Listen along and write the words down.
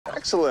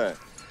Excellent.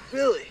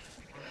 Billy,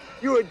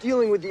 you are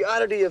dealing with the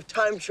oddity of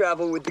time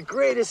travel with the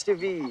greatest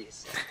of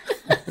ease.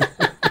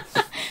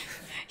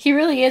 He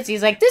really is.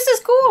 He's like, this is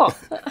cool.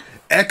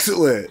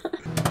 Excellent.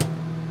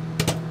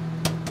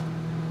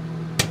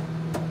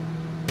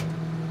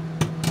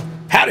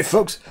 Howdy,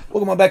 folks.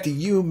 Welcome on back to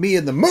You, Me,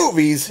 and the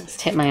Movies.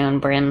 Just hit my own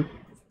brim.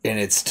 And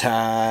it's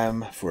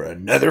time for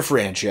another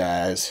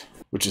franchise,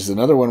 which is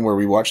another one where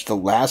we watched the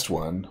last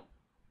one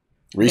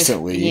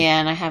recently. Yeah,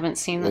 and I haven't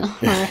seen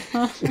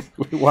that.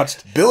 We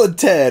watched Bill and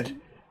Ted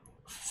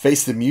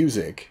Face the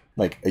Music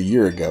like a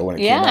year ago when it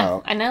came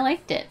out. Yeah, and I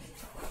liked it.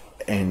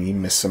 And you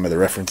missed some of the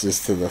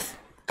references to the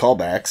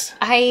callbacks.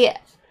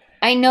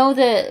 I know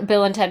the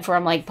Bill and Ted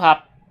from like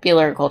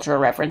popular cultural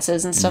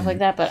references and stuff like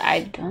that, but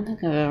I don't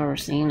think I've ever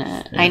seen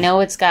it. Yeah. I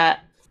know it's got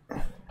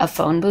a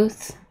phone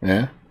booth.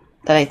 Yeah.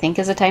 That I think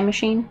is a time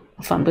machine.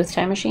 A phone booth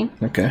time machine.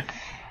 Okay.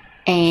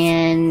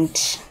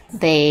 And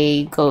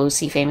they go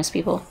see famous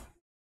people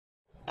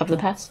of the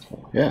past.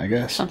 Yeah, I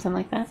guess. Something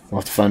like that.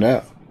 We'll have to find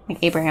out. Like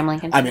Abraham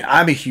Lincoln. I mean,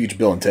 I'm a huge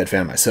Bill and Ted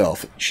fan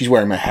myself. She's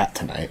wearing my hat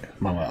tonight.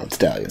 My Wild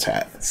Stallions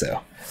hat,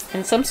 so.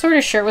 And some sort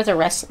of shirt with a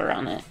wrestler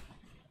on it.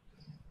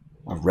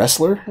 A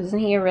wrestler? Isn't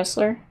he a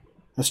wrestler?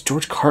 That's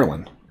George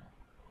Carlin.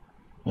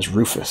 That's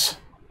Rufus.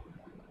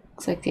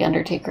 Looks like The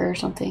Undertaker or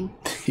something.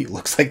 He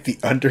looks like The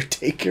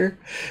Undertaker?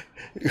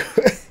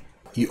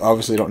 You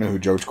obviously don't know who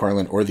George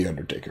Carlin or The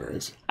Undertaker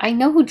is. I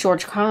know who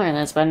George Carlin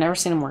is, but I've never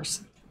seen him wear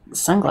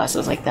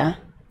sunglasses like that.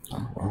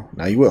 Oh, well,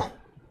 now you will.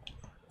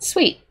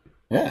 Sweet.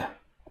 Yeah.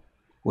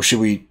 Well, should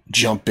we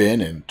jump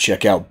in and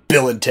check out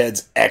Bill and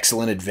Ted's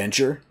Excellent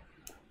Adventure?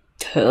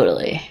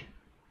 Totally.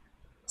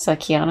 Is that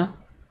Keanu?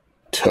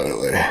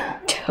 Totally.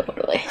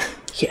 Totally.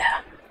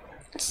 Yeah.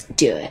 Let's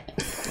do it.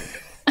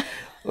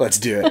 Let's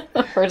do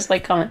it. First,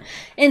 like, comment,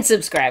 and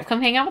subscribe.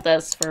 Come hang out with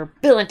us for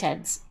Bill and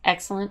Ted's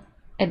Excellent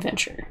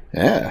Adventure.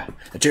 Yeah.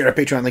 And check out our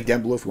Patreon link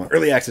down below if you want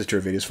early access to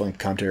our videos, full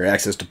commentary,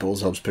 access to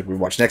polls, helps pick what we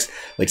watch next.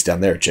 Links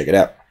down there. Check it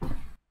out.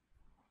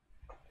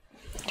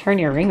 Turn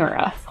your ringer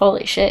off.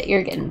 Holy shit,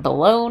 you're getting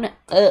blown up.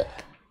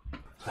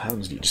 What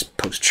happens when you just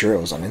post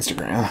churros on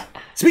Instagram?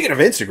 Speaking of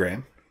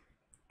Instagram.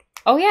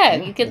 Oh, yeah.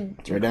 You could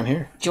it's right down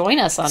here. Join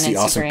us on Instagram. See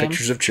awesome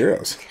pictures of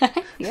churros.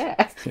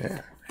 Yeah.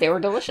 Yeah. They were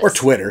delicious. Or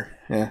Twitter.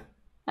 Yeah.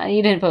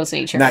 You didn't post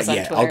any churros Not on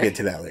yet. Twitter. I'll get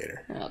to that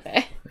later.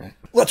 Okay. Right.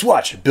 Let's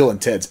watch Bill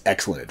and Ted's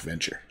Excellent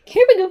Adventure.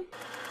 Here we go.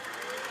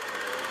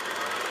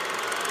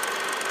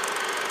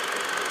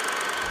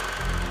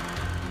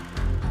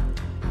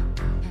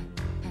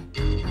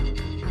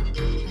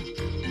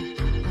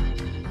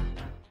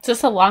 Is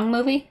this a long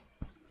movie?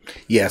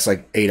 Yeah, it's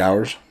like 8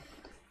 hours.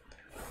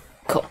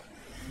 Cool.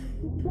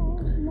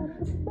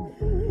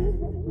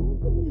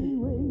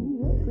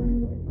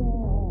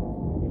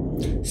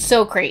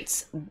 So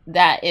crates.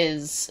 That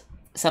is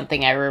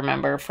something I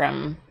remember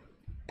from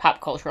pop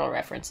cultural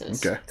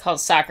references. Okay. Called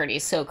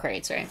Socrates. So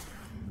crates, right?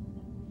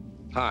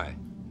 Hi.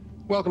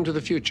 Welcome to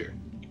the future.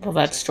 Well,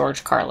 that's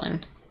George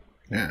Carlin.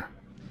 Yeah.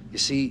 You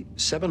see,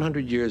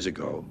 700 years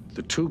ago,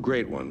 the two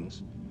great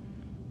ones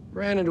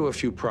ran into a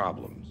few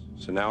problems.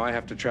 So now I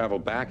have to travel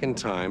back in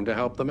time to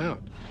help them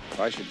out. If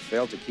I should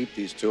fail to keep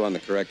these two on the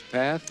correct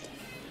path,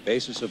 the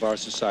basis of our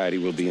society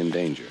will be in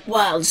danger.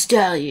 Wild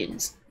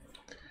Stallions.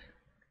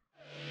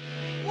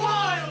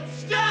 Wild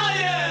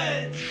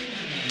Stallions!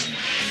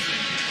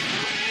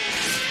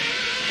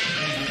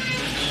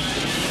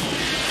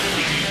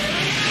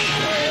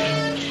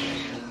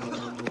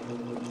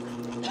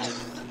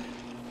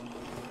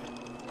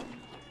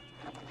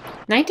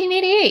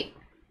 $1988.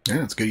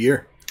 Yeah, it's a good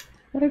year.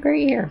 What a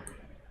great year.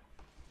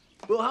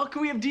 Well, how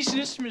can we have decent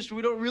instruments when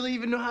we don't really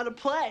even know how to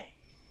play?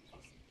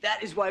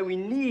 That is why we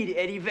need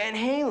Eddie Van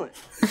Halen.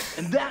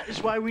 And that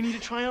is why we need a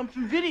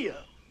triumphant video.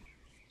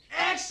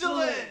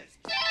 Excellent!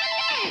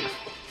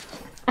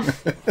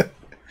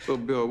 So,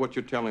 Bill, what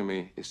you're telling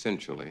me,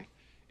 essentially,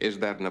 is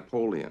that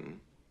Napoleon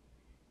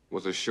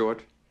was a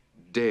short,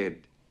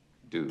 dead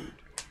dude.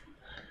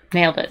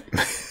 Nailed it.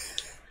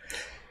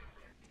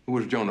 Who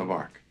was Joan of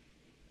Arc?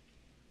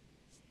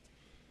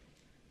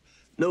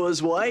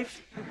 Noah's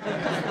wife?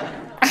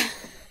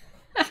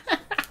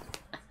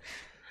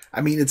 I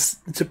mean, it's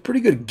a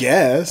pretty good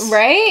guess.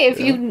 Right? If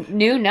you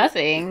knew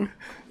nothing.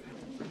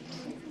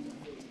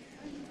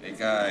 Hey,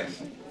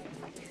 guys.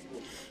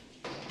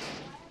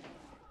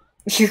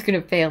 You're going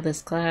to fail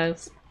this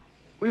class.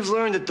 We've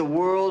learned that the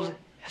world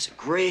has a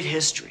great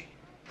history.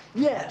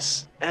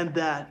 Yes, and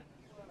that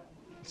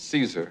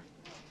Caesar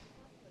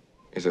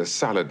is a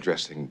salad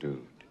dressing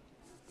dude.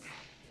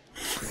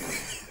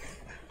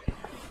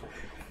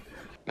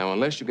 Now,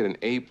 unless you get an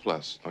A+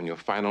 on your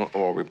final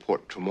oral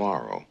report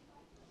tomorrow,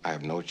 I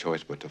have no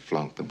choice but to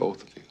flunk the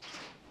both of you.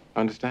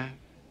 Understand?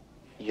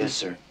 Yes,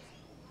 sir.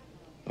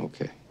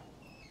 Okay.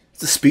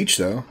 It's a speech,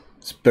 though.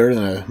 It's better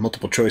than a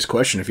multiple choice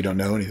question if you don't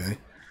know anything.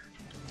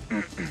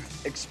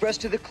 Express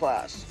to the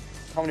class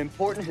how an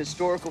important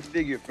historical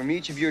figure from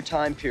each of your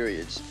time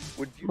periods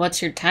would... What's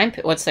their time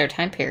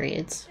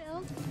periods?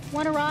 Bill,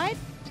 want a ride?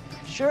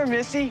 Sure,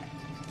 Missy.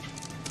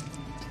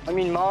 I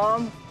mean,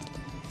 Mom.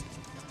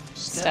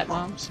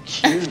 Stepmom. was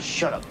cute.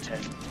 Shut up, Ted.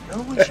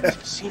 Remember when she was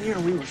a senior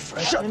and we were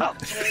freshmen? Shut up,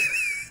 Ted.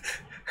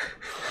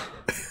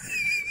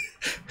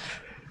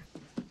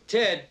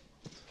 Ted.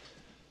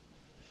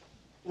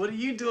 What are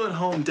you doing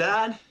home,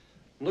 Dad?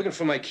 I'm looking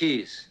for my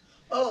keys.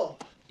 Oh.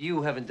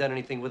 You haven't done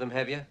anything with them,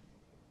 have you?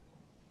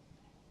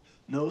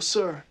 No,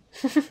 sir.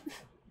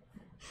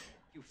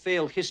 You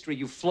fail history,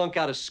 you flunk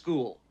out of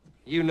school.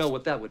 You know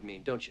what that would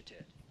mean, don't you,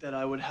 Ted? That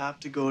I would have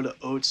to go to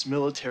Oates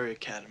Military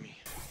Academy.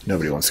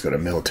 Nobody wants to go to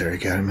military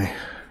academy.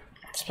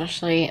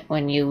 Especially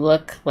when you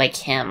look like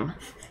him.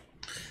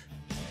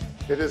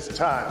 It is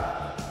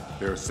time.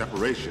 Their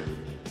separation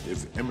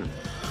is imminent.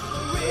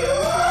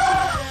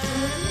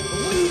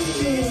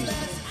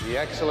 Be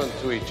excellent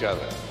to each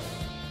other.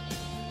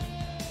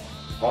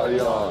 Party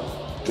on,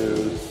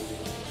 dude.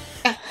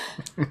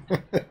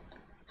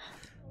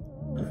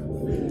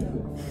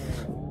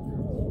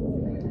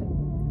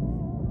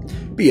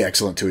 Be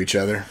excellent to each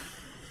other.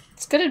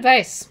 It's good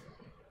advice.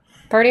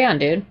 Party on,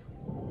 dude.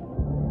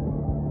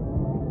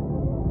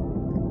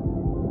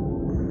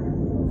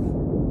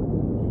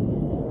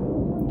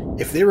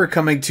 If they were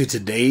coming to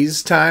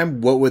today's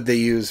time, what would they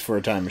use for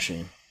a time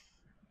machine?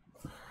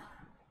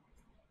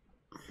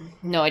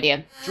 No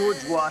idea. George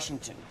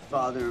Washington,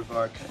 father of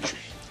our country.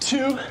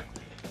 2,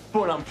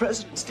 born on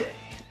President's Day.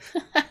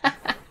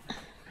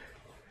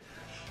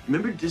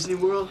 Remember Disney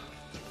World?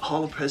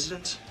 Hall of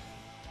Presidents?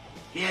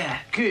 Yeah,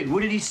 good.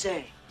 What did he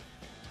say?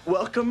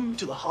 Welcome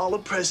to the Hall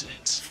of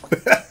Presidents.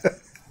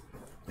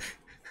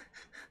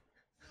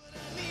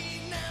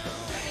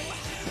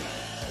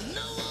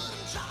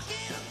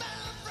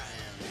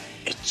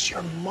 It's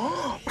your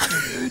mom,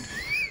 dude.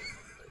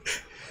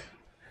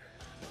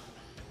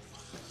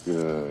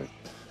 Good.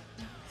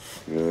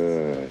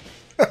 Good.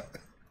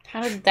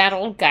 How did that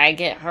old guy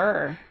get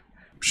her?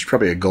 She's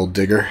probably a gold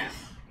digger,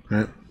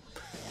 right?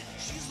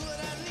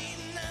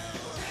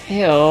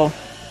 Ew.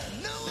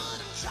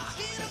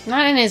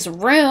 Not in his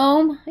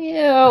room.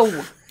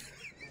 Ew.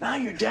 Now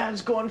your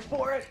dad's going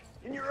for it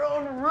in your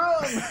own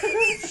room.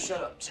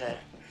 Shut up, Ted.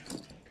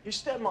 Your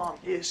stepmom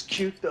is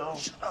cute, though.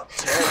 Shut up,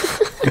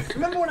 Ted.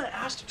 Remember when I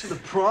asked her to the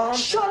prom?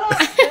 Shut up,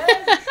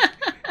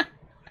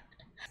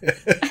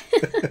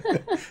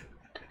 Ted.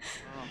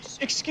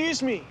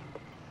 Excuse me.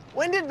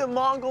 When did the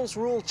Mongols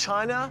rule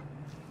China?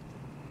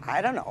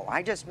 I don't know.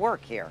 I just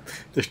work here.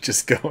 They're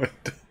just going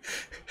to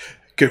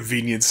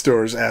convenience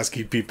stores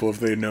asking people if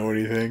they know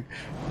anything.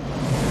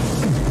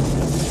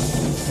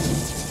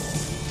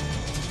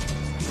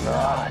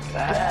 Not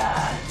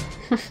bad.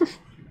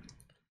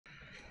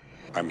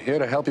 I'm here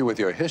to help you with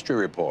your history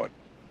report.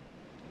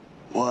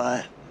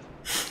 What?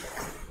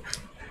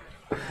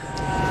 Oh,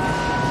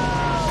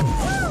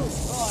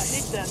 I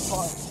hate that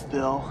part.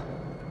 Bill.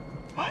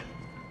 What?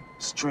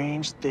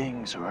 Strange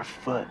things are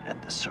afoot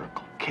at the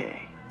Circle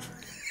K.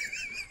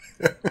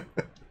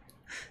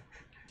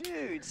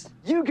 Dudes,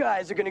 you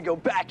guys are gonna go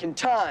back in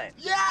time.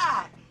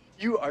 Yeah!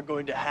 You are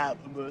going to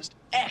have the most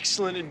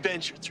excellent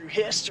adventure through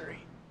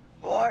history.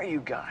 Who are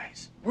you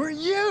guys? We're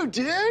you,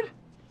 dude!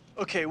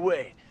 Okay,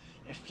 wait.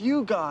 If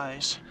you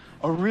guys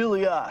are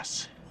really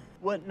us,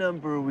 what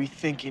number are we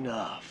thinking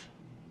of?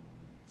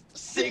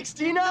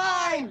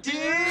 69,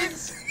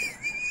 dudes!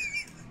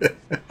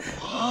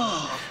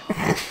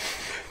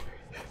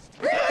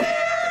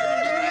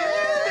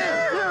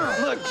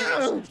 Look,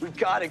 dudes, we've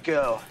got to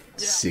go.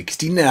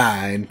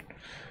 69.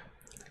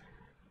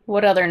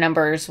 What other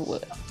numbers?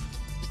 Listen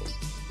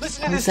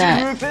to Who's this, that?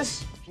 dude,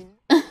 Rufus.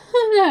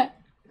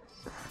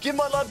 Give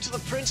my love to the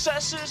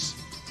princesses.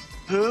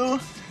 Who?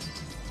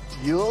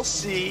 You'll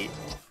see.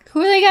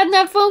 Who they got in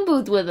that phone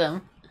booth with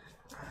them?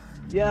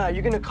 Yeah,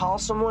 you're gonna call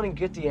someone and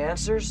get the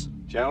answers?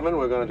 Gentlemen,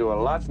 we're going to do a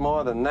lot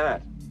more than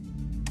that.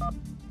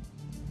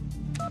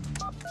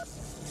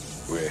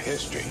 We're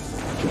history.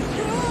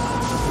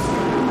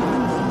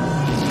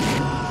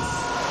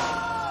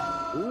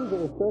 These are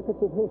the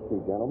circuits of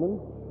history, gentlemen.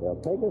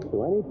 They'll take us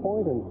to any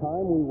point in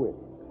time we wish.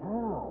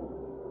 How?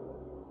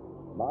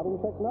 Modern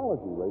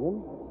technology,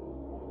 William.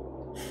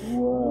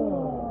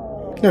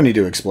 Whoa. No need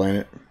to explain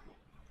it.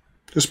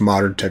 Just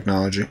modern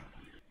technology.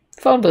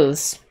 Phone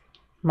booths.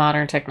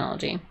 Modern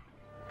technology.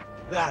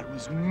 That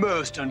was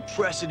most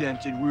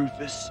unprecedented,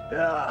 Rufus.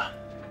 Yeah.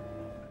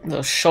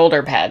 Those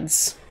shoulder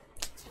pads.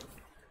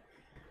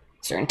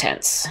 These are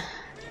intense.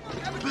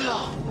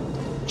 Bill,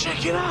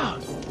 check it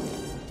out.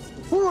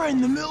 We're in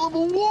the middle of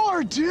a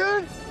war,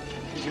 dude.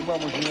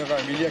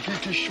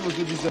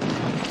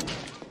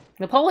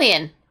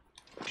 Napoleon.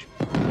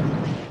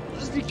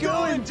 How's it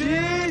going,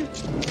 dude?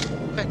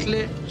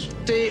 Raclette,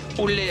 thé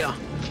au lait.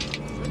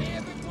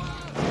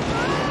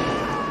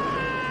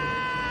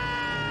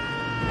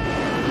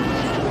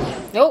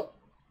 Nope.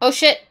 Oh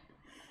shit.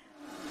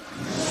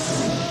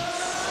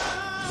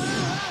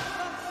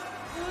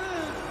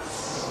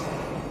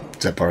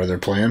 Is that part of their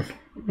plan?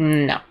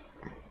 No.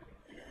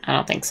 I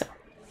don't think so.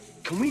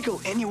 Can we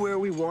go anywhere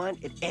we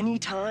want at any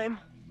time?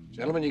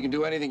 Gentlemen, you can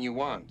do anything you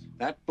want.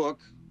 That book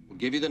will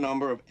give you the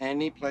number of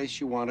any place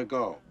you want to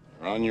go.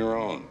 You're on your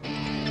own.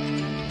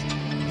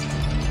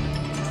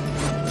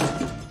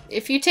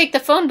 if you take the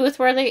phone booth,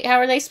 how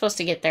are they supposed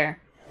to get there?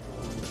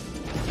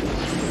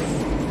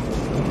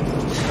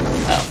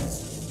 Oh.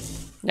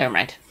 Never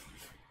mind.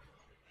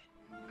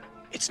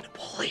 It's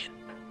Napoleon.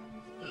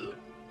 The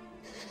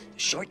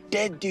short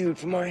dead dude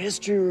from our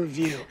history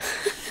review.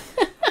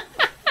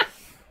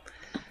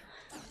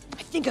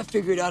 I think I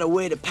figured out a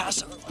way to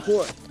pass a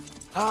report.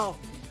 How?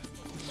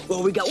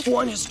 Well, we got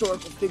one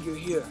historical figure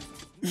here.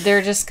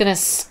 They're just gonna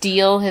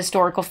steal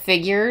historical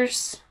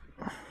figures?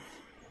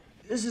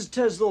 This is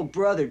Ted's little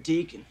brother,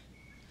 Deacon.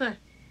 Huh.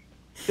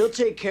 He'll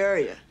take care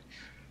of you.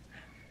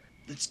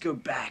 Let's go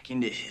back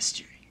into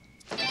history.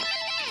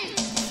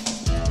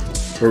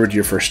 Where would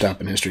your first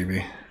stop in history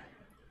be?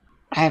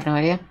 I have no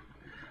idea.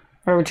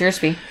 Where would yours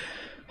be?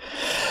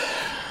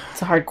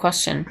 It's a hard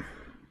question.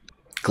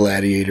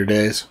 Gladiator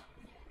days.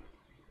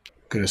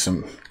 Go to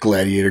some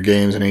gladiator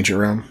games in ancient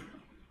Rome.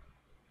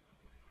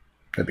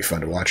 That'd be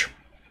fun to watch.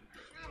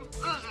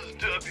 This is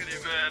Deputy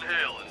Van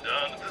Halen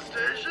down at the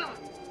station.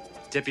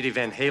 Deputy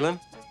Van Halen?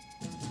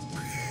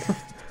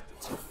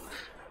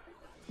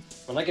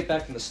 When I get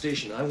back from the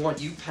station, I want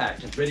you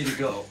packed and ready to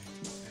go.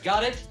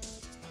 Got it?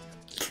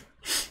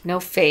 No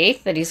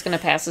faith that he's gonna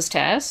pass his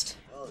test?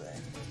 Well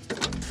then.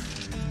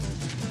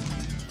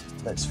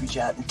 Let's reach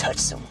out and touch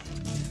someone.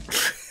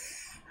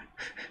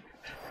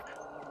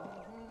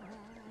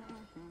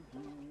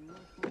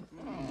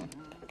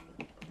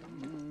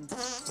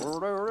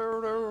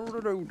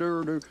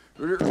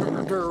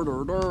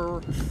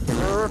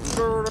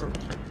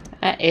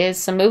 That is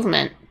some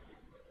movement.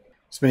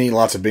 It's been eating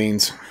lots of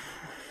beans.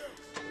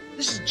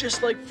 This is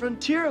just like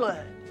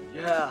Frontierland.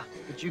 Yeah,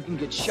 but you can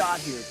get shot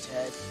here,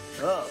 Ted.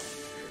 Oh.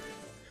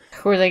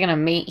 Who are they gonna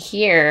meet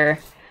here?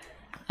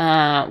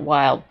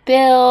 Wild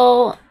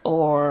Bill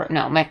or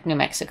no, New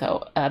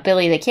Mexico.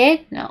 Billy the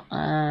Kid? No.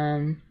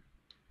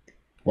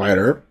 Wyatt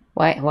Earp.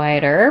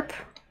 Wyatt Earp.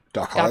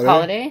 Doc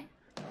Holliday.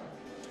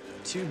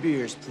 2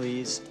 beers,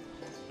 please.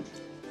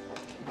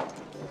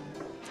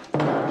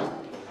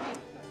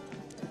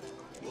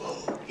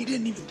 Whoa, he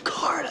didn't even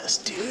card us,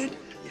 dude.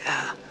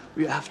 Yeah,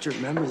 we have to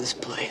remember this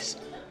place.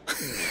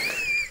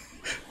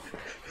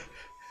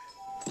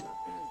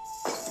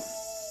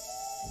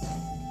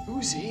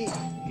 Who's he?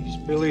 He's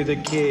Billy the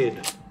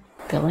Kid.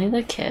 Billy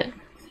the Kid.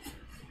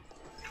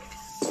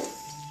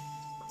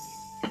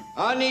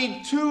 I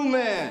need 2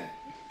 men.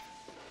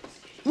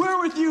 We're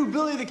with you,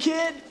 Billy the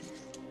Kid.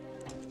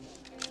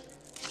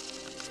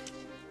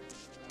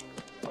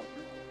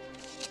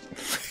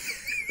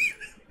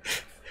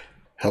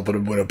 Helping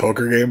him win a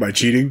poker game by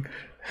cheating.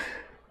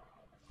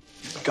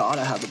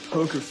 Gotta have a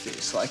poker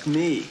face like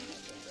me.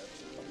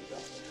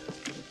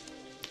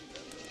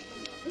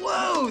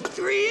 Whoa,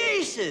 3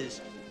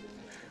 aces!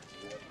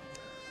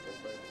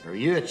 Are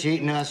you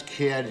cheating us,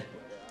 kid?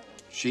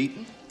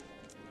 Cheating?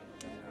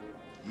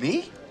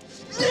 Me?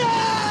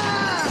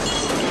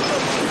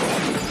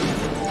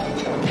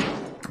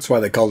 That's why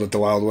they called it the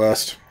Wild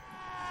West.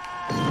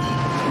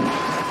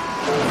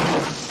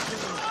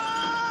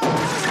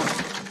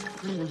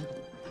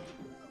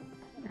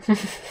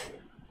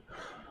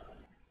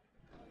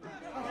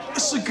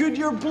 It's a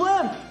Goodyear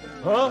blimp!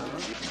 Huh?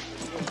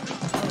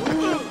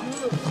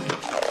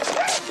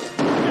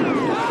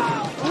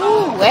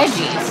 Ooh,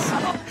 wedgies.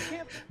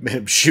 Made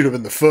him shoot him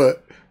in the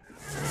foot.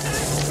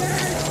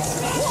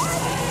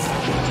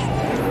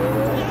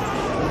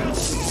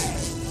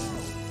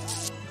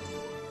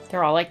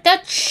 They're all like,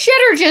 that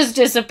shitter just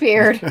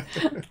disappeared.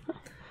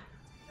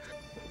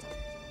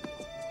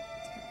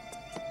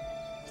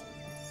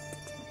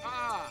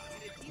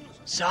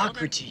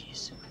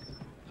 Socrates.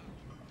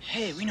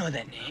 Hey, we know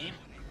that name.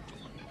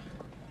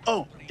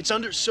 Oh, it's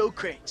under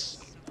Socrates.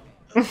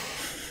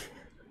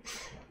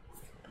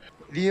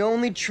 The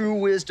only true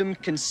wisdom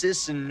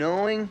consists in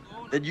knowing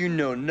that you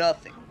know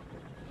nothing.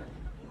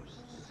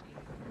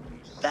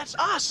 That's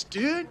us,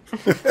 dude.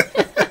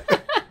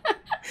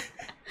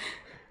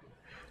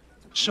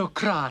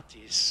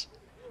 Socrates.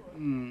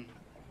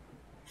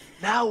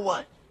 Now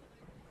what?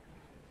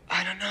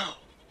 I don't know.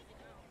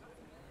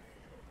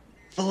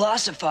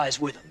 Philosophize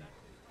with him.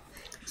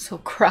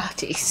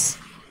 Socrates.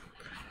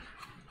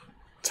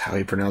 That's how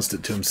he pronounced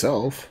it to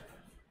himself.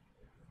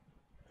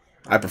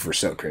 I prefer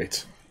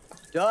Socrates.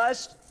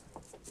 Dust.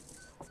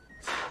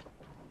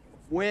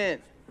 Win.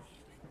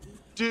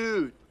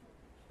 Dude.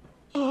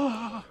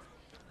 Let's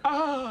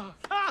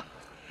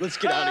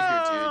get out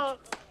of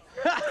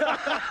here,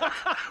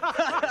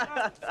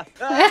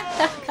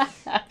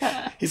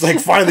 dude. He's like,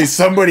 finally,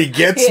 somebody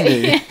gets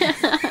me.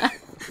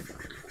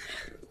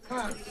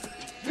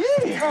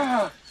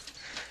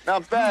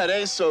 Not bad,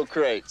 eh,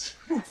 Socrates?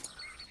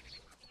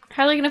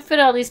 How are they gonna fit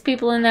all these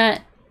people in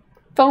that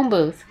phone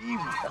booth?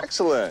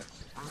 Excellent.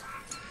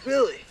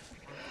 Billy,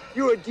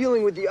 you are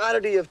dealing with the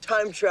oddity of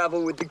time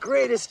travel with the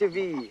greatest of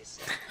ease.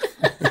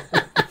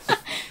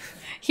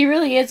 He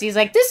really is. He's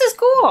like, this is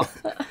cool.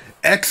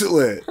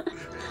 Excellent.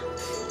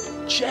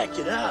 Check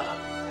it out.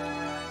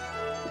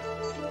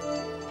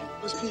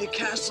 Must be the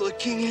castle of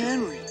King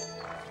Henry.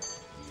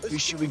 Who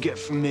should we get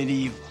from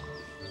medieval?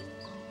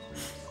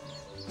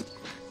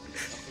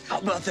 How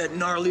about that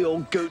gnarly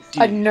old goat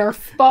A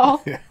Nerf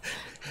ball? Yeah.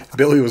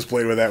 Billy was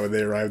playing with that when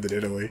they arrived in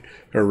Italy.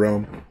 Or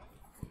Rome.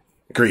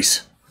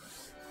 Greece.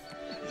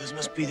 Those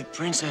must be the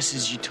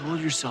princesses you told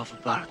yourself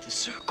about at the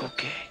Circle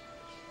K.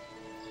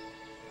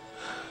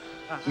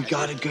 We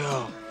gotta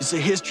go. It's a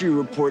history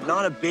report,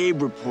 not a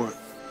babe report.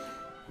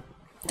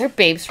 They're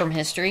babes from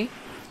history.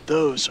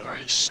 Those are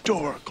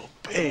historical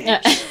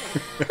babes.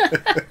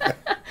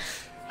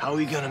 How are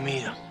we gonna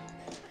meet them?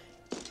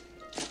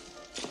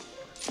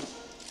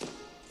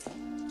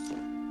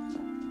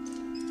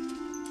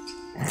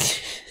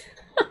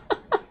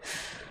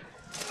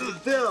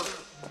 Bill,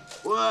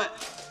 what?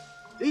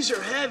 These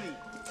are heavy.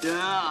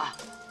 Yeah,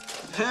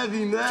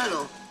 heavy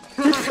metal.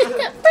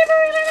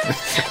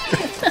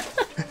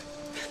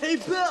 Hey,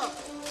 Bill.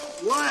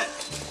 What?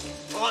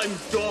 I'm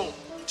Don't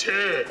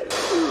Ted.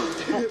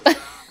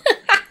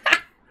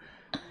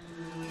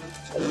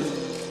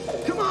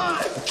 Come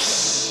on.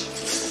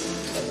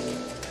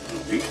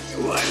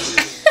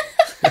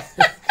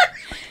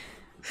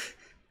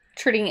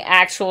 Treating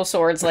actual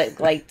swords like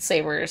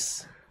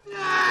lightsabers.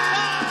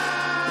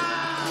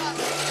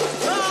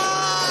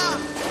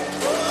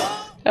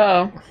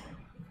 Uh-oh.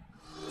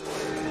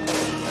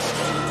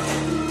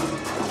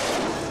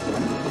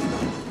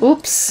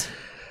 Oops.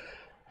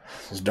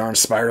 Those darn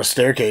spiral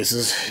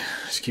staircases.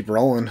 Just keep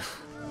rolling.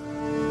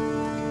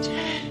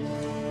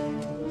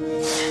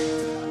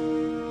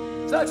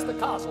 Search the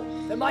castle.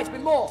 There might be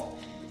more.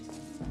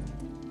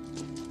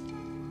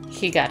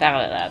 He got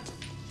out of that.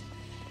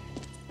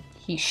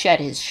 He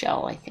shed his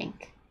shell, I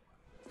think.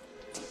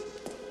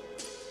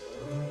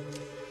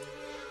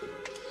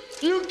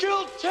 You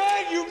killed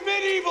Ted, you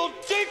medieval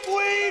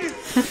dickweed!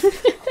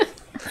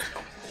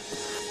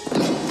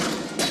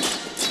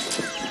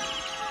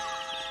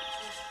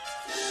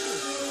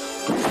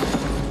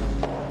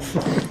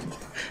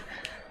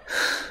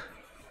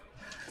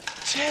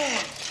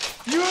 Ted,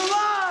 you're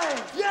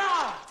alive!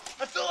 Yeah!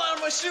 I fell out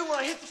of my suit when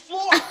I hit the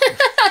floor!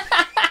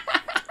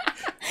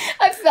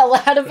 I fell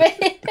out of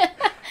it.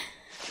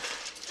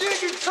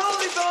 Dude, you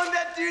totally boned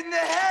that dude in the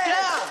head!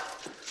 Yeah!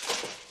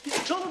 He's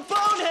a total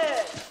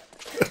bonehead!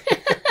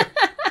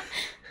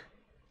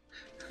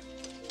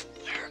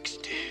 Lyrics,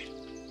 dude.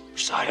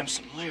 Recite him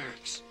some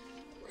lyrics.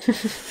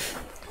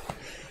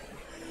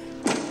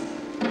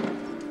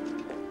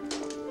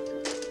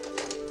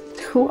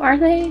 Who are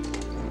they?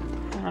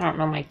 I don't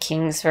know my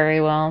kings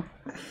very well.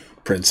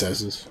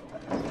 Princesses.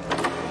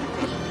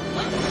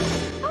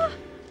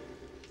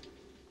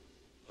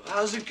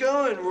 How's it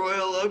going,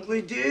 Royal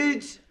Ugly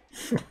Dudes?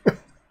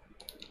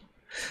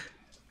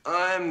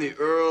 I'm the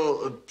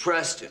Earl of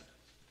Preston.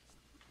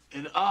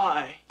 And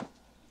I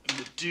am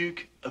the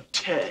Duke of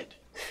Ted.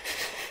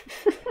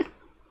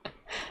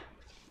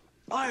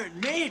 Iron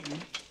Maiden?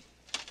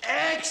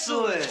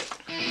 Excellent!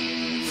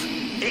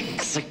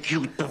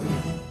 Execute them.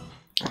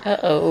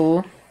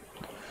 Uh-oh.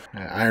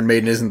 Iron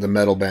Maiden isn't the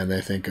metal band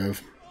they think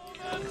of.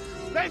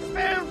 They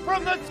fell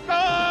from the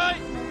sky!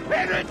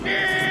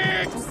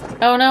 Heretics!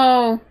 Oh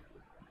no!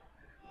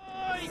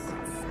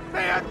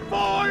 They had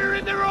fire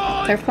in their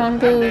eyes! Their phone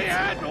booth.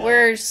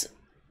 Where's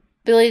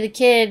Billy the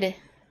Kid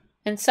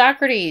and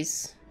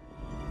Socrates?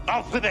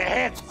 Off with their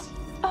heads!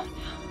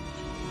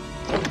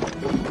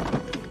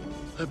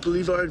 I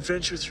believe our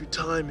adventure through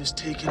time has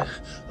taken a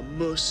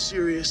most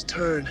serious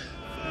turn.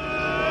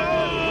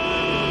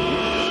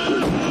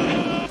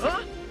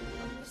 Huh?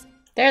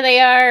 There they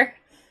are.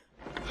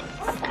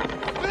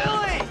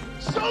 Billy!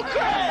 So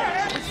cool!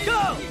 Let's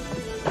go!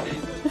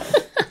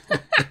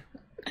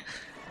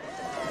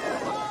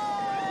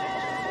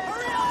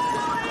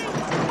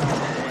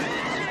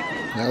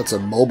 Now it's a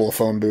mobile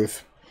phone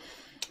booth.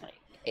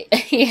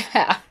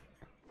 Yeah.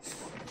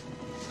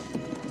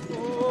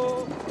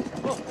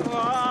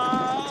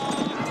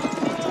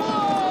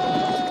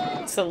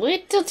 It's a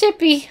little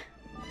tippy.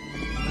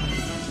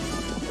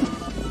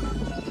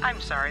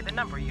 I'm sorry, the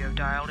number you have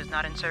dialed is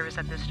not in service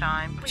at this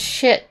time. Please.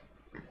 Shit.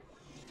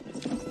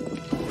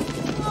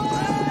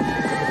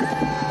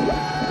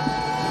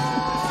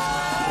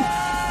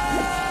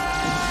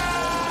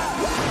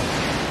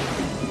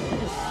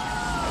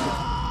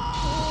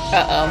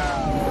 Uh-oh.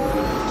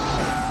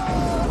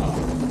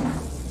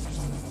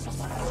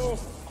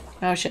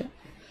 Oh shit.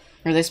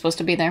 Are they supposed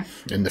to be there?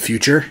 In the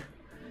future?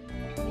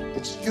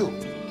 It's you.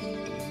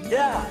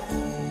 Yeah.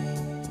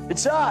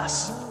 It's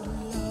us.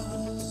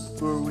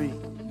 Who are we?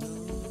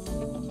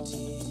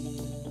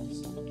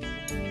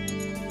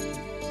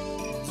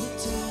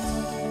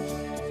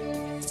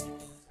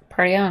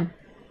 Party on.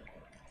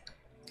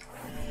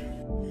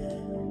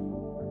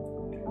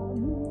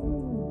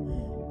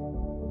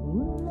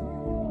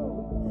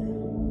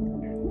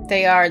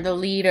 They are the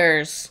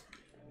leaders.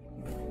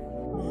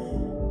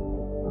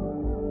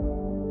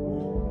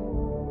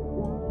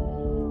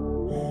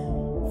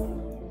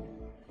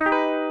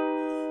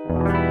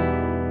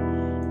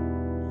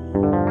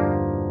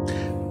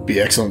 Be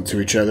excellent to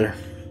each other.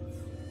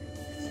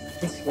 I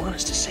think they want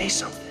us to say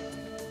something.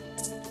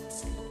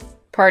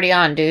 Party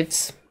on,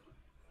 dudes.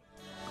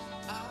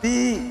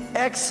 Be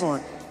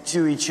excellent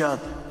to each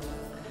other.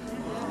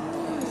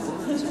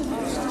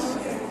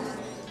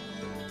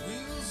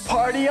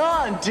 Party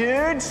on,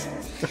 dudes!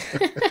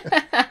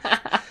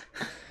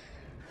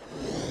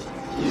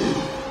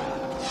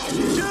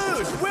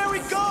 Dude, where are we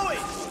going?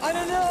 I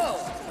don't know.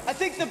 I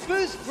think the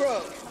boost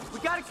broke. We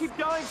gotta keep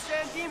going,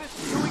 San Dimas,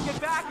 until we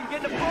get back and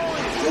get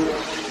Napoleon.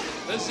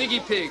 The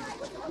Ziggy Pig,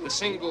 the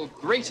single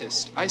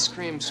greatest ice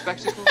cream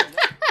spectacle.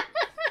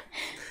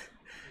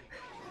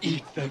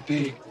 Eat the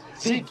pig.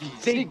 Ziggy,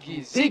 Ziggy,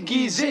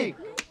 Ziggy, Zig.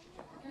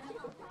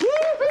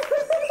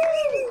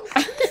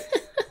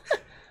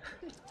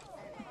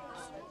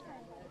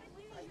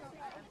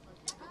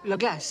 La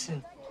glace.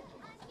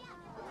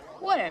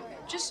 Whatever,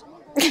 just...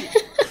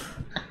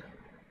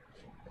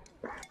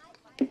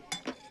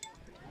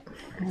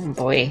 Oh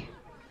boy.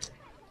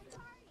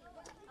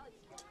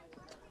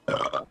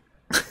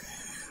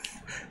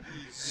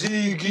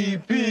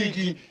 Ziggy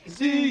Piggy,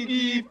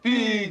 Ziggy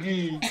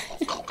Piggy.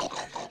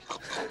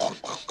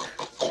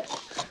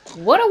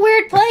 What a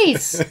weird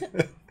place.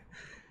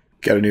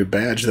 Got a new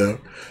badge, though.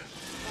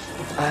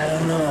 I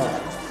don't know.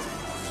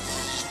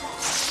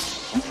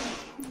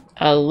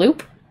 A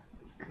loop?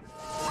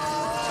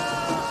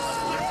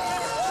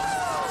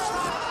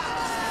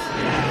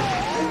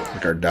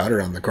 Like our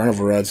daughter on the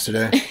carnival rides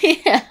today.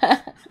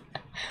 Yeah.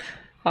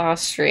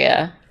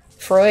 Austria.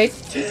 Freud?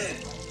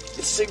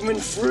 It's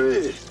Sigmund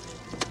Freud.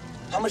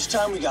 How much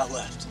time we got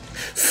left?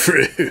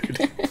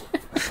 Freud.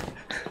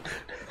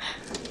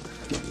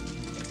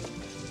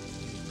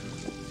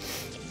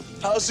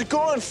 How's it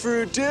going,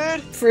 Freud,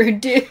 dude? Freud,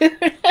 dude.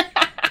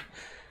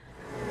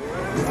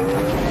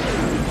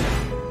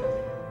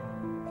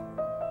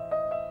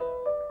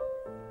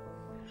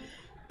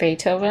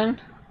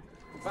 Beethoven?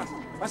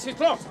 Was ist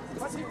los?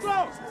 Was ist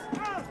los?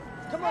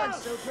 Come on,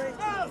 Sophie.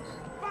 Fast,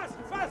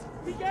 fast,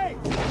 die Gang.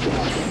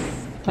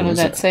 What did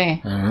that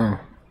say? I don't know.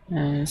 I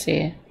don't see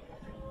it.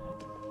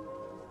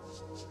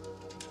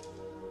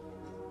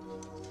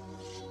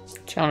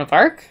 Joan of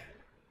Arc?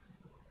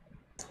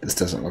 This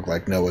doesn't look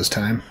like Noah's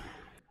time.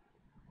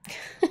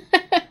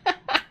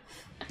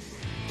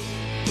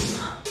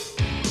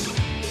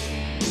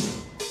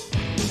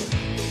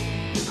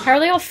 How are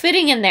they all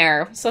fitting in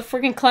there? It's a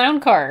freaking clown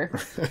car.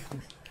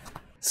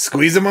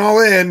 Squeeze them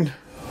all in.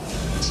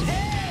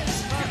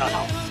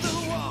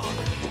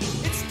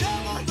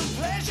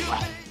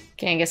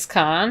 Genghis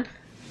Khan.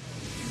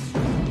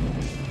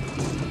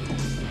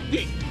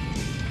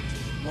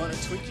 Want a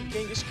Twinkie,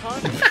 Genghis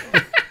Khan?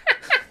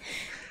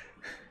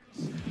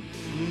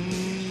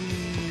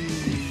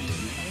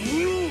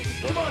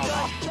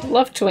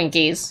 Love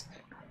Twinkies.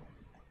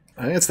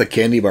 I think it's the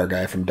candy bar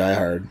guy from Die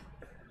Hard.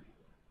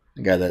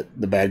 The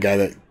bad guy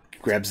that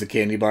grabs the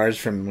candy bars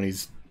from when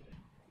he's...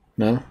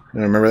 No? You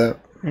don't remember that?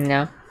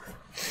 No.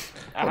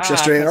 Watch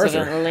yesterday,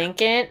 Arthur. President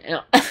Lincoln.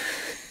 No.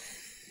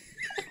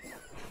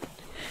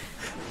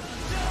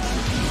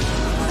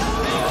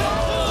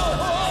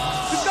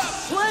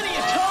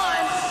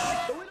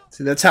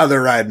 See, that's how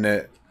they're riding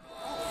it.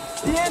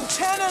 The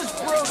antenna's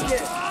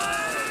broken!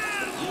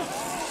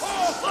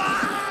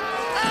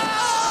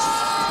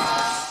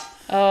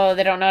 Oh,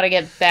 they don't know how to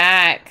get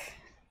back.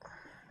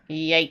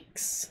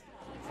 Yikes.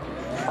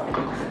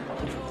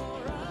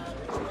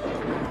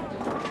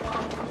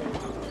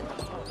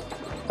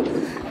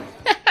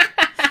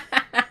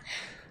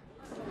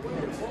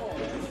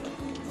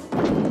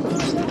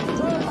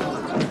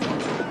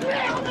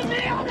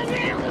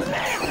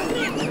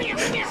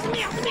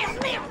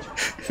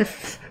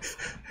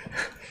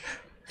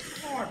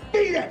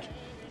 Eat it!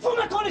 Vous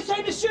me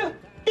connaissez, monsieur?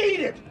 Eat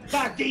it,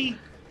 Baggy!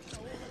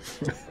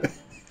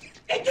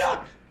 Idiot!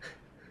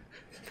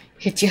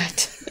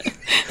 Idiot.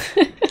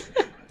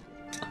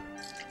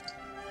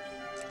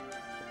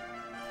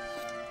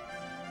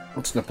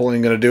 What's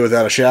Napoleon gonna do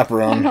without a I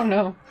chaperone? don't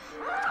know.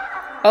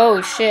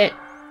 Oh, shit.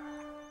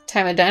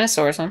 Time of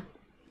Dinosaurs, huh?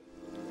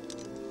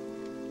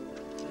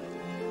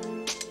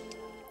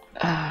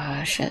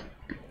 Ah, shit.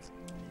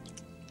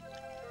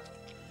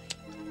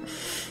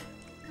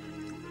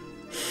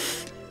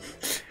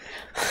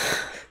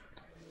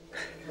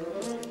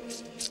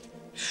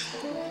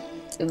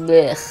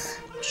 Blech.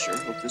 Sure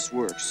hope this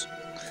works.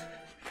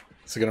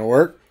 Is it gonna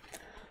work?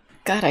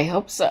 God, I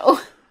hope so.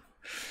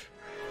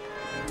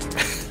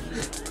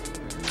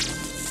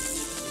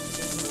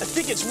 I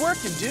think it's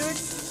working, dude.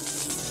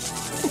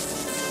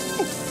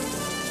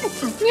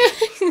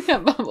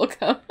 Bubble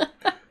gum.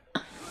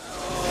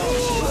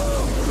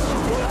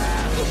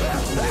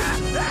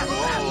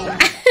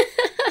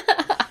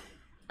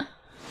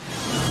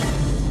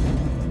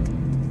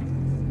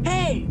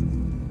 Hey,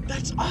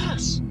 that's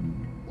us.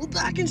 We're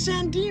back in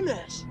San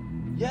Dimas.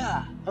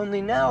 Yeah,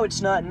 only now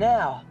it's not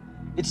now.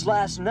 It's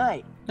last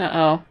night.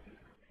 Uh-oh.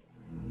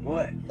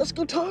 What? Let's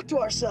go talk to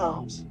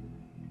ourselves.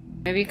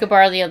 Maybe you could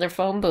borrow the other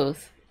phone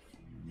booth.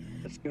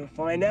 Let's go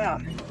find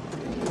out.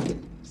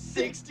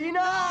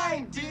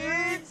 69,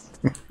 dudes!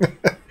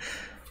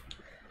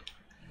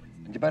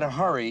 You better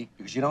hurry,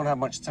 because you don't have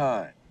much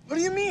time. What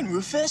do you mean,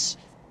 Rufus?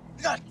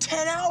 We got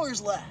 10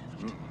 hours left.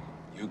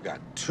 You got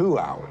 2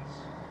 hours.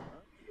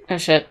 Oh,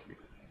 shit.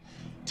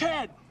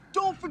 Ted,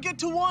 don't forget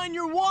to wind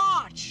your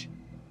watch.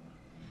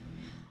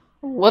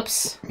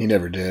 Whoops. He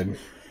never did.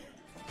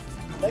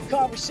 That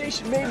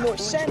conversation made more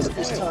sense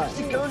this time.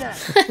 Go now.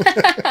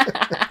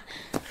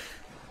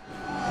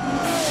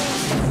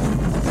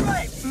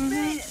 Right, we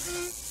made it.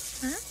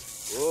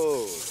 Whoa,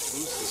 who's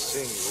the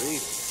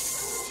senorita?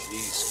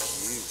 She's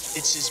cute.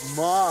 It's his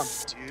mom,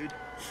 dude.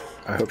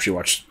 I hope she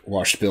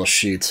washed Bill's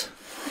sheets.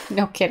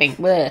 No kidding.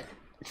 Blech.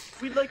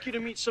 We'd like you to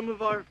meet some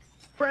of our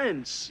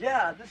friends.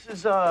 Yeah, this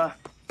is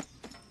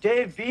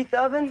Dave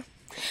Beethoven.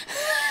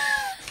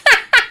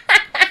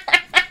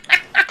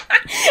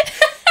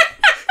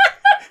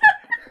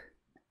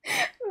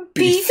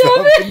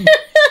 Beethoven?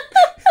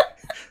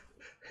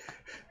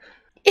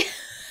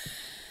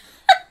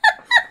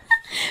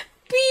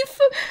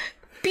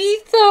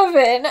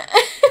 Beethoven.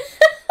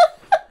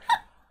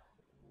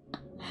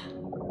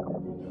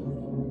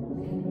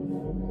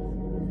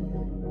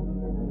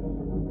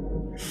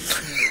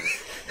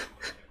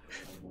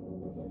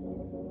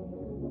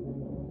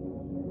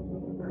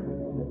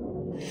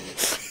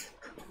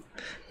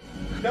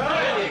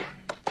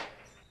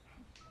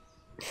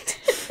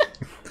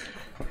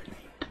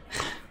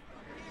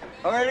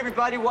 All right,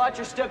 everybody, watch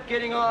your step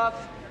getting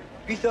off.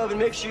 Beethoven,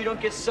 make sure you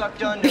don't get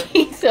sucked under.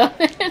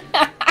 Beethoven.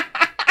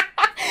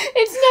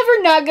 It's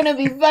never not gonna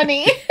be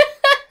funny.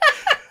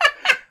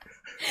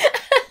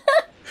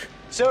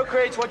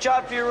 Socrates, watch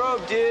out for your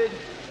robe, dude.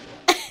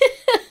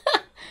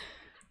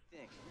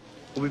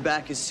 We'll be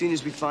back as soon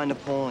as we find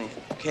Napoleon,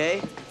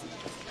 okay?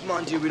 Come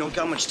on, dude, we don't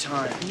got much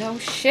time. No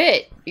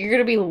shit. You're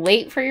gonna be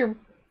late for your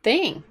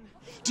thing.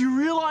 Do you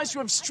realize you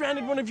have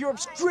stranded one of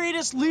Europe's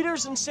greatest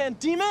leaders in San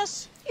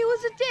Dimas? He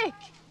was a dick.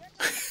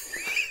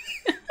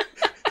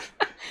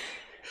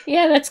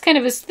 Yeah, that's kind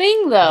of his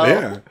thing, though.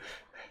 Yeah.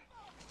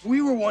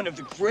 We were one of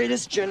the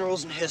greatest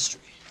generals in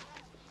history.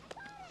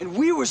 And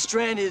we were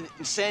stranded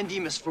in San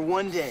Dimas for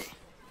one day.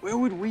 Where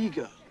would we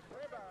go?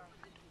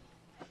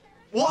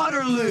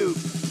 Waterloo!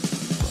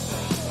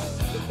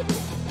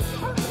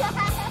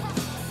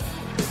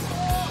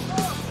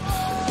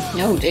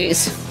 No,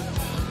 days.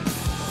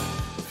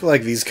 I feel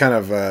like these kind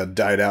of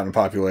died out in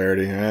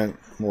popularity, right?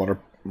 Water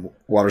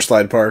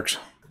slide parks.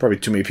 Probably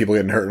too many people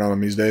getting hurt on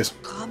them these days.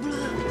 Come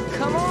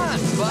on,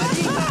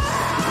 buddy.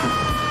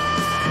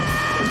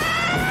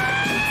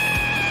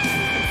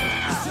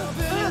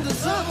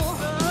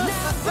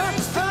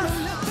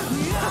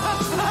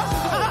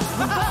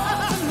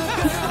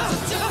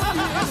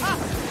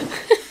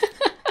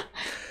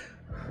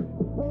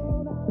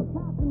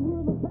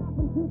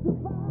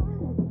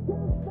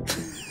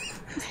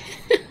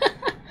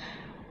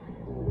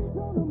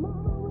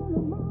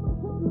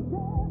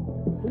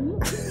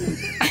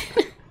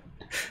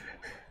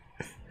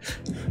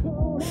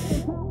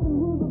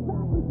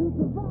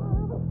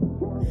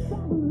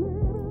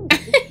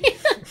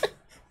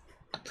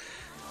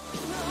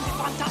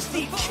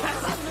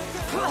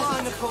 Come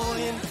on,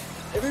 Napoleon.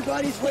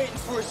 Everybody's waiting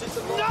for us at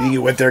the moment. He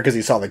went there because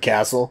he saw the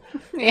castle.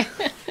 Yeah.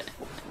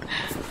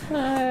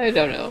 I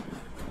don't know.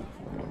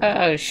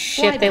 Oh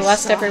shit, they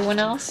lost everyone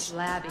else?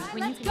 Let's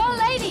go,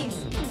 ladies.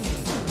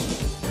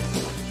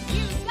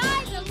 You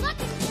guys are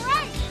looking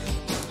great.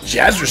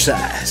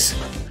 Jazzercise.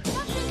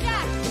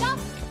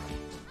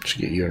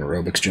 Should get you an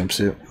aerobics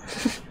jumpsuit.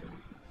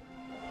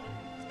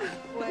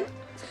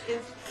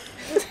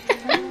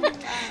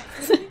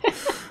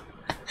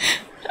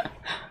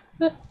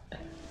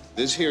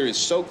 This here is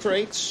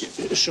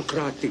Socrates.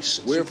 Socrates.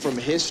 We're from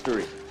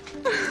history.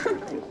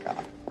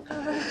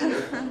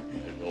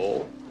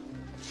 Hello.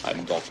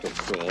 I'm Dr.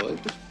 Freud,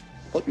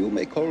 but you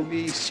may call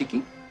me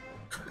Siki.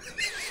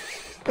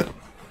 You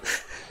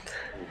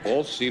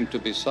both seem to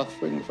be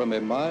suffering from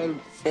a mild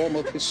form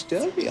of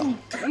hysteria.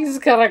 He's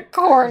got a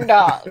corn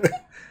dog.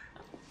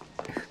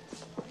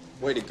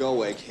 Way to go,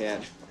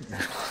 egghead.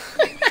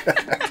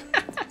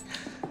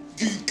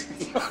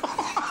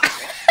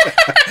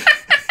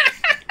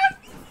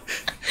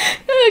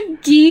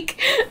 Geek.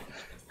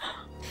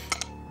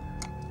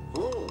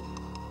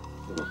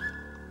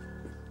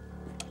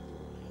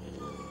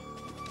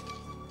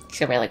 He's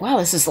gonna be like, wow,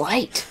 this is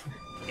light.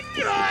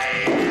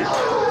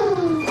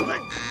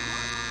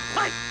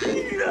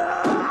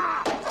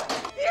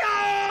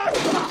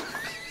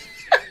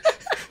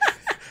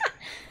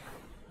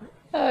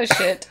 Oh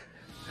shit.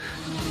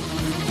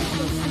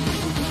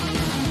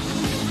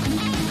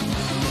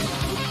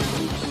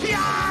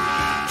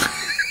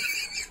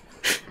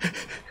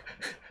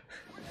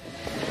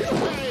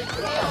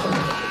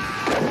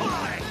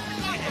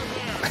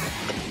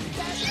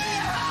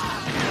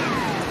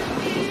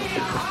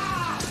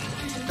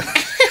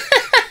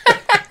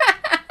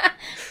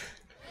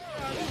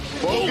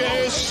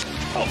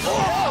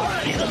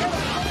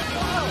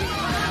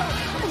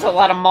 There's a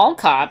lot of mall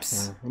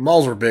cops.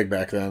 Malls were big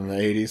back then in the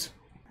 80s.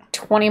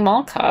 20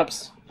 mall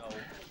cops.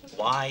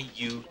 Why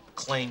you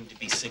claim to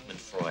be Sigmund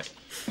Freud?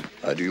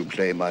 How do you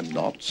claim I'm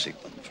not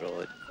Sigmund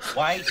Freud?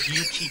 Why do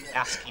you keep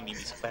asking me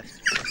these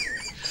questions?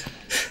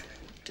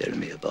 Tell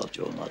me about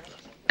your mother.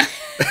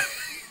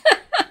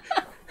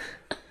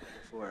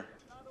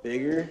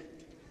 Bigger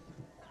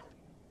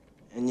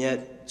and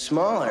yet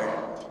smaller.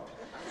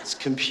 It's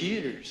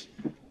computers.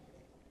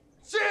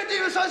 San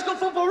Dimas High School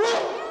football room!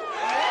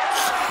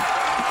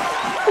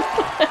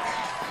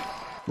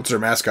 What's their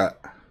mascot?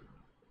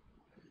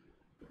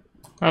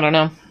 I don't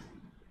know.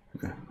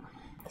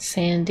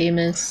 San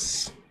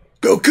Dimas.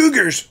 Go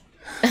Cougars!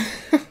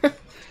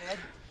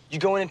 You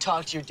go in and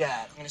talk to your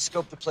dad. I'm gonna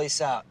scope the place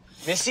out.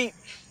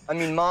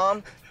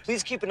 Mom,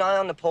 please keep an eye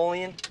on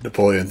Napoleon.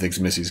 Napoleon thinks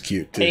Missy's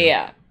cute, too.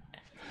 Yeah.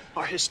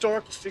 Our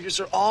historical figures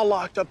are all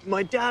locked up, and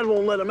my dad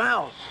won't let them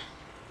out.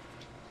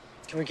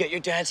 Can we get your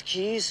dad's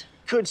keys?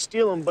 Could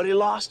steal them, but he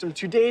lost them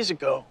 2 days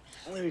ago.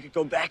 Only we could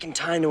go back in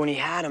time to when he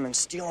had them and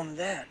steal them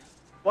then.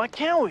 Why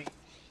can't we?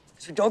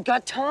 Because we don't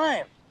got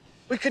time.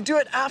 We could do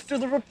it after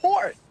the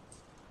report.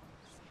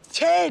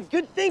 Ted,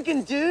 good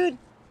thinking, dude.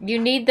 You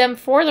need them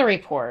for the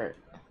report.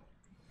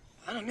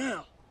 I don't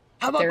know.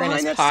 How about They're in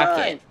behind his that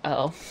pocket. sign?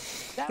 Oh.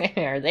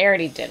 There, they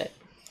already did it.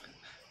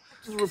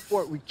 After the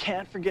report, we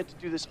can't forget to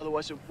do this,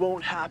 otherwise it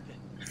won't happen.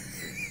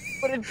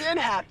 But it did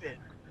happen.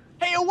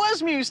 Hey, it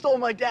was me who stole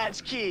my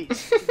dad's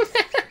keys.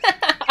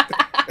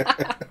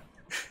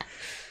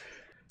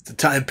 It's a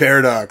time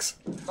paradox.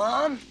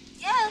 Mom?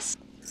 Yes.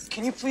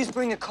 Can you please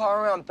bring the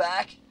car around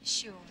back?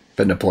 Sure.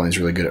 Bet Napoleon's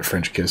really good at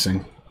French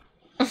kissing.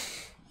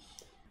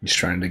 He's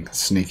trying to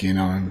sneak in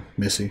on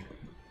Missy.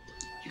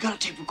 You got a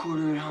tape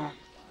recorder at home?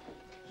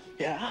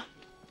 Yeah?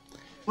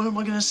 What am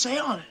I gonna say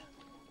on it?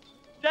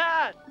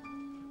 Dad!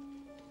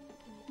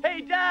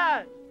 Hey,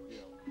 Dad!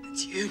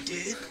 It's you,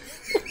 dude.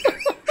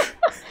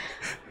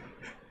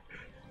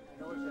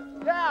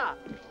 Yeah!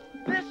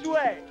 This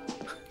way!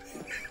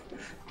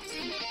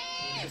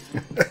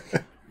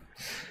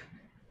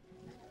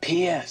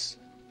 P.S.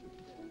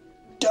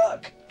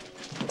 Duck.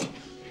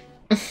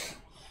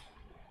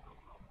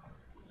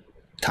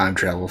 Time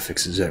travel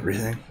fixes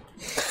everything.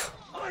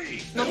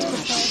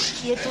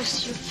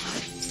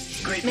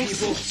 Great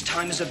people,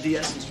 time is of the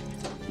essence.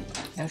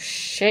 Oh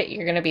shit,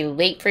 you're gonna be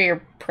late for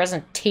your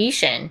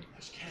presentation.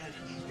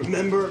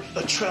 Remember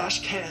the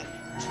trash can.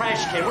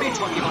 Trash can? What are you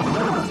talking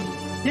about?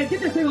 Yeah,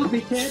 get this thing off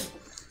me, kid.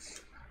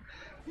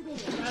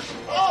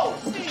 Oh!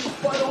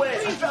 By the way,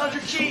 I found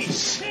your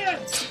keys.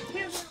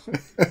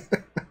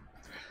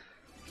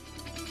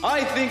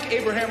 I think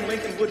Abraham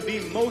Lincoln would be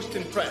most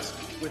impressed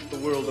with the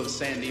world of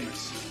San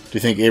Dimas. Do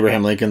you think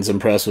Abraham Lincoln's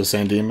impressed with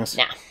San Dimas?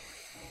 Nah.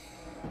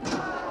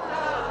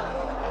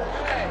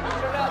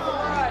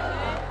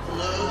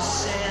 Hello,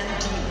 San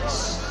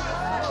Dimas.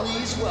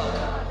 Please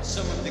welcome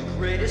some of the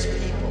greatest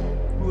people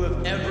who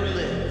have ever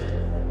lived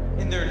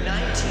in their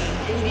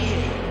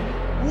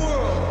 1988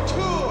 World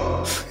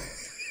Tour.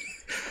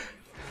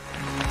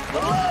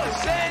 Hello,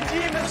 San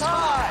Dimas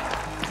High.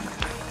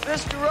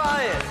 Mr.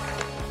 Ryan,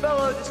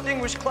 fellow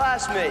distinguished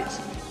classmates,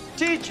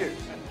 teachers.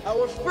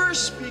 Our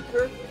first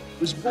speaker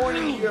was born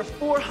in the year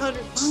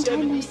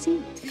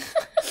 470.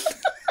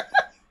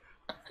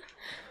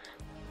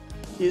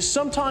 He is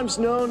sometimes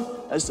known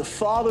as the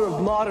father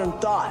of modern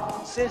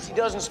thought. Since he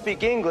doesn't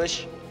speak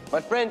English,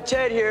 my friend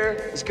Ted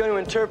here is going to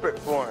interpret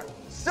for him.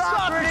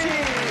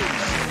 Socrates!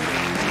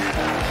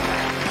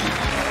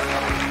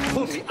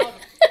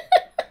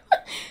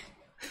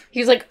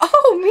 He's like,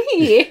 oh,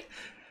 me!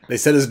 They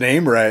said his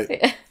name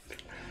right.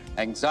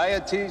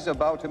 Anxieties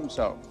about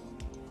himself.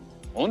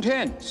 And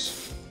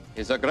hence,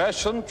 his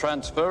aggression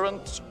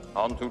transference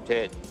onto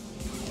Ted.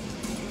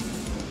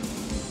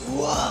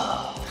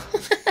 Whoa.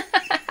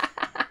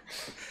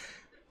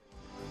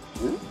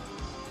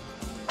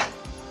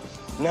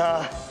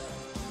 Nah,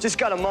 just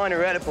got a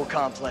minor Oedipal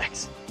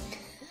complex.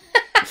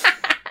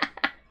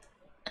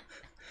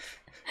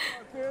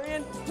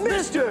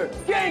 Mr.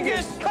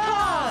 Genghis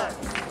Khan!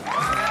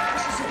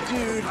 This is a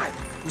dude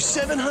who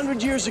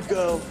 700 years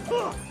ago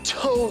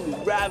totally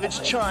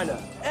ravaged China,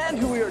 and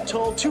who we are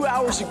told 2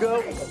 hours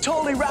ago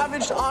totally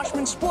ravaged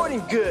Oshman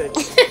Sporting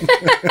Goods.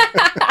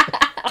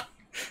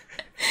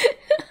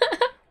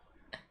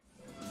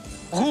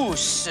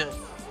 Rousse.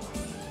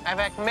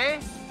 Avec me,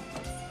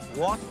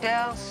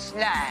 water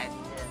slide.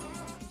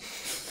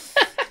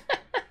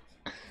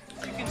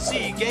 You can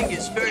see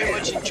Genghis very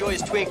much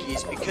enjoys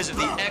Twinkies because of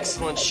the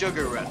excellent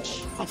sugar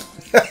rush.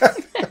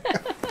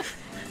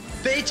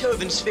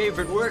 Beethoven's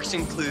favorite works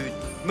include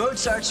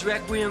Mozart's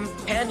Requiem,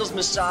 Handel's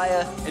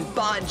Messiah, and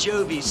Bon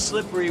Jovi's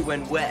Slippery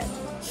When Wet.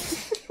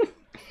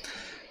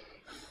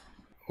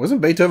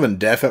 Wasn't Beethoven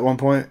deaf at one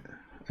point?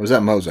 Or was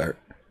that Mozart?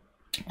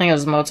 I think it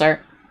was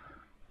Mozart.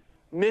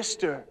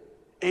 Mr.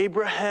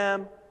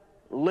 Abraham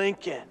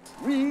Lincoln.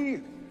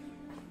 We,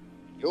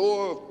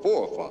 your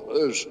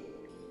forefathers,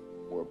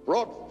 were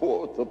brought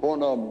forth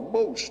upon a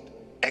most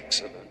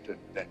excellent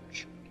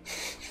adventure.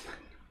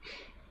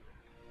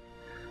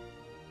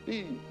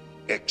 Be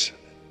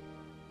excellent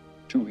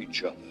to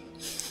each other.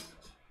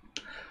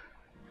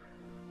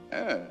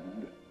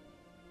 And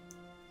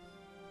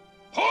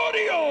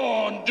party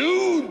on,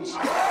 dudes!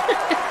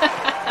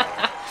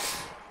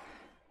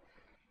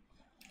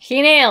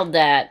 He nailed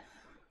that.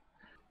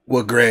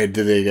 What grade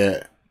did they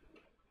get?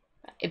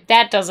 If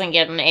that doesn't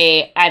get an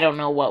A, I don't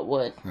know what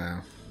would.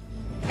 Yeah.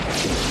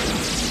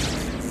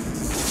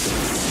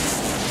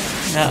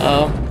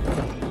 Uh-oh.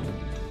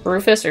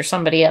 Rufus or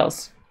somebody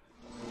else?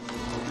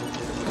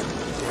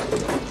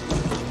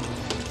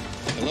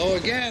 Hello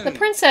again. The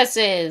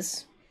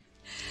princesses.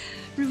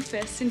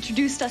 Rufus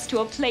introduced us to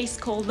a place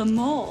called the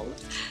Mall.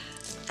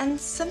 And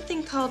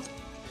something called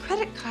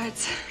credit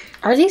cards.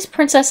 Are these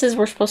princesses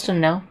we're supposed to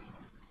know?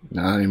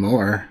 Not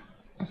anymore.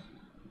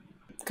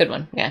 Good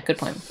one. Yeah, good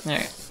point. All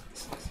right.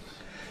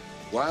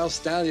 Wild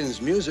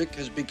Stallion's music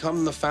has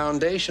become the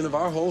foundation of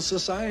our whole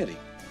society.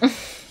 In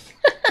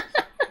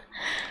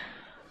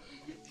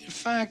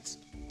fact,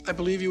 I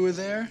believe you were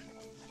there.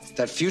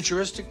 That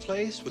futuristic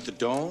place with the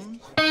dome.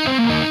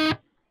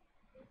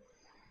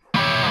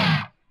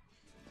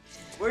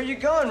 Where are you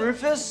going,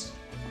 Rufus?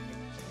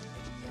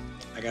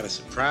 I got a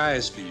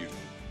surprise for you.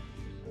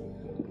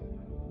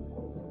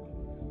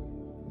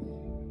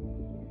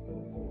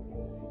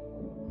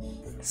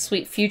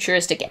 Sweet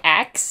futuristic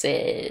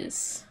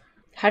axes.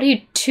 How do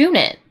you tune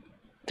it?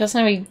 Doesn't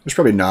have any... There's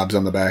probably knobs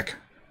on the back.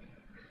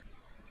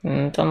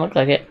 Don't look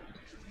like it.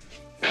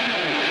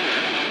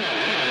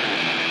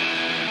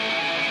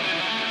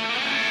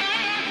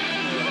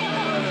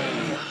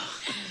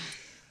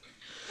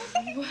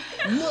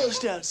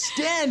 Most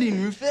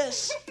outstanding,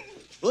 Rufus.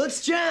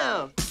 Let's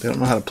jam. They don't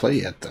know how to play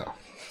yet, though.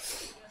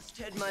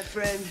 Ted, my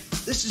friend,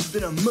 this has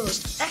been a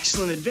most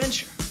excellent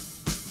adventure.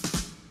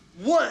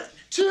 1,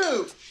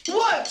 2,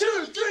 1,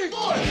 2, 3,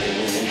 4.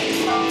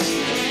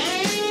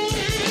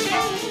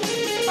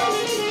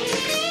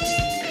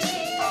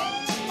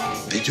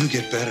 They do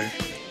get better.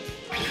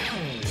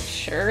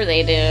 Sure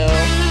they do.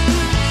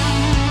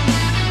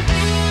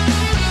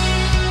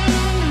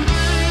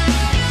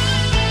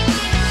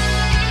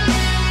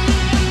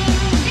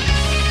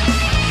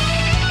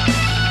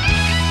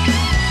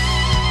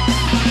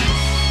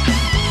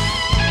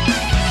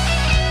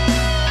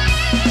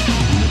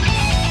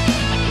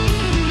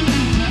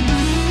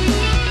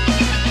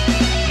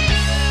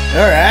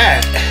 All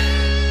right.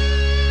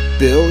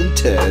 Bill and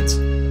Ted's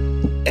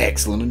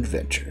Excellent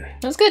Adventure.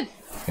 That was good.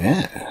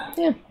 Yeah.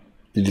 Yeah.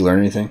 Did you learn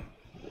anything?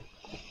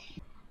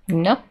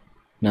 No.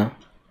 No?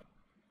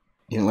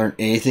 You didn't learn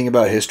anything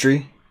about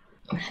history?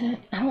 I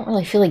don't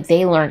really feel like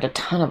they learned a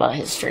ton about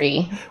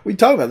history. We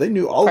talked about it. They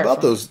knew all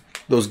about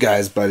those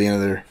guys by the end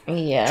of their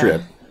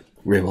trip.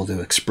 Were able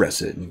to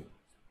express it. And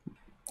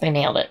they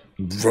nailed it.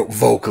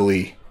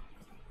 Vocally.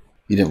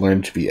 You didn't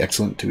learn to be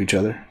excellent to each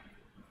other?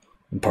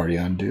 And party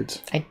on,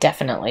 dudes? I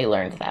definitely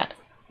learned that.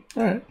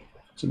 All right.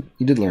 So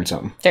you did learn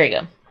something. There you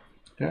go.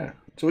 Yeah.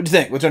 So what'd you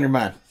think? What's on your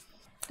mind?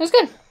 It was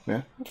good.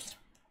 Yeah.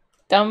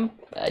 Dumb,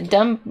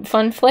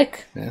 fun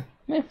flick. Yeah.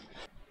 Yeah.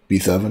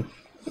 Beef oven.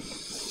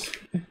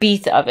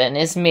 Beef oven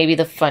is maybe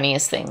the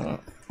funniest thing.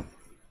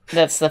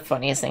 That's the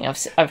funniest thing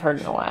I've heard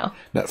in a while.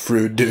 Not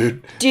Fruit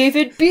Dude.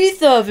 David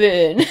Beef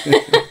Oven.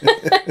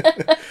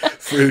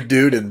 Fruit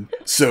Dude and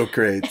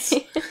Socrates.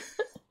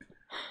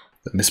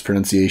 The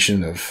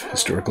mispronunciation of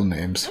historical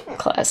names.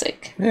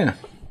 Classic. Yeah.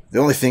 The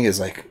only thing is,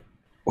 like,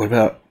 what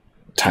about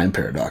time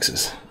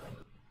paradoxes?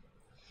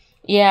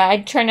 Yeah,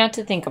 I try not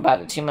to think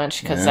about it too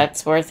much because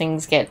that's where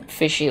things get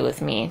fishy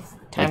with me.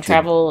 Time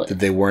travel. Did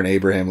they warn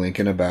Abraham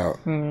Lincoln about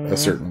a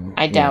certain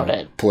I doubt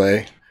it.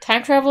 Play?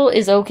 Time travel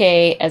is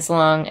okay as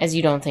long as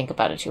you don't think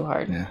about it too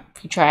hard. Yeah.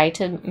 If you try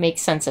to make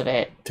sense of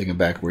it. Take him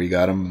back where you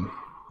got him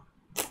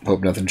and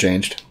hope nothing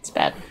changed. It's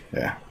bad.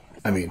 Yeah.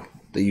 I mean,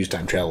 they use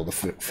time travel to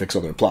fix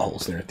all their plot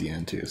holes there at the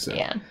end, too. So.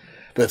 Yeah.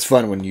 But it's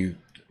fun when you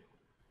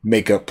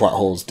make up plot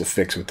holes to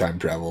fix with time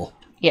travel.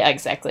 Yeah,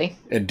 exactly.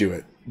 And do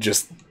it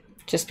just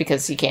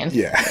because you can.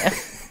 Yeah.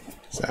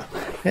 So,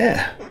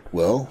 yeah.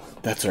 Well,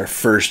 that's our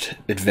first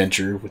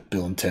adventure with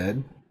Bill and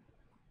Ted.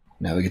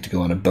 Now we get to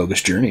go on a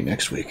Bogus Journey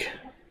next week.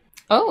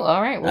 Oh,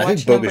 all right. I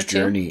think Bogus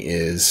Journey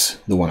is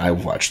the one I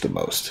watched the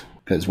most.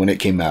 Because when it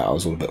came out, I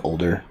was a little bit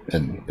older.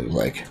 And it was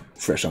like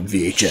fresh on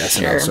VHS.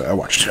 Sure. And also I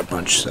watched it a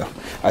bunch. So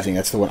I think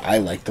that's the one I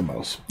like the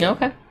most.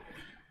 Okay.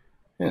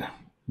 Yeah.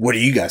 What do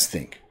you guys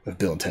think of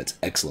Bill and Ted's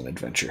Excellent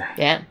Adventure?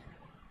 Yeah.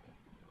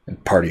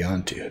 And party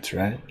on, dudes,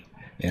 right?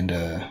 And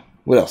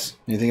what else?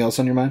 Anything else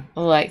on your mind?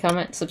 Like,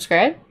 comment,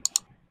 subscribe.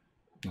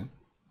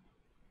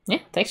 Yeah,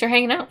 thanks for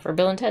hanging out for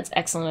Bill and Ted's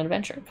Excellent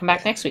Adventure. Come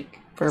back next week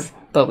for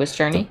Bogus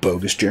Journey. The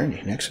Bogus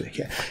Journey next week,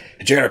 yeah.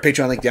 And check out our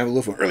Patreon link down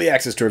below for early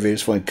access to our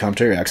videos, full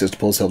commentary, access to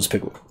polls, helps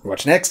pick what we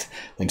watch next.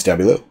 Links down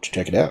below.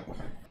 Check it out.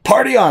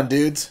 Party on,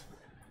 dudes!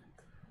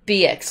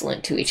 Be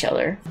excellent to each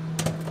other.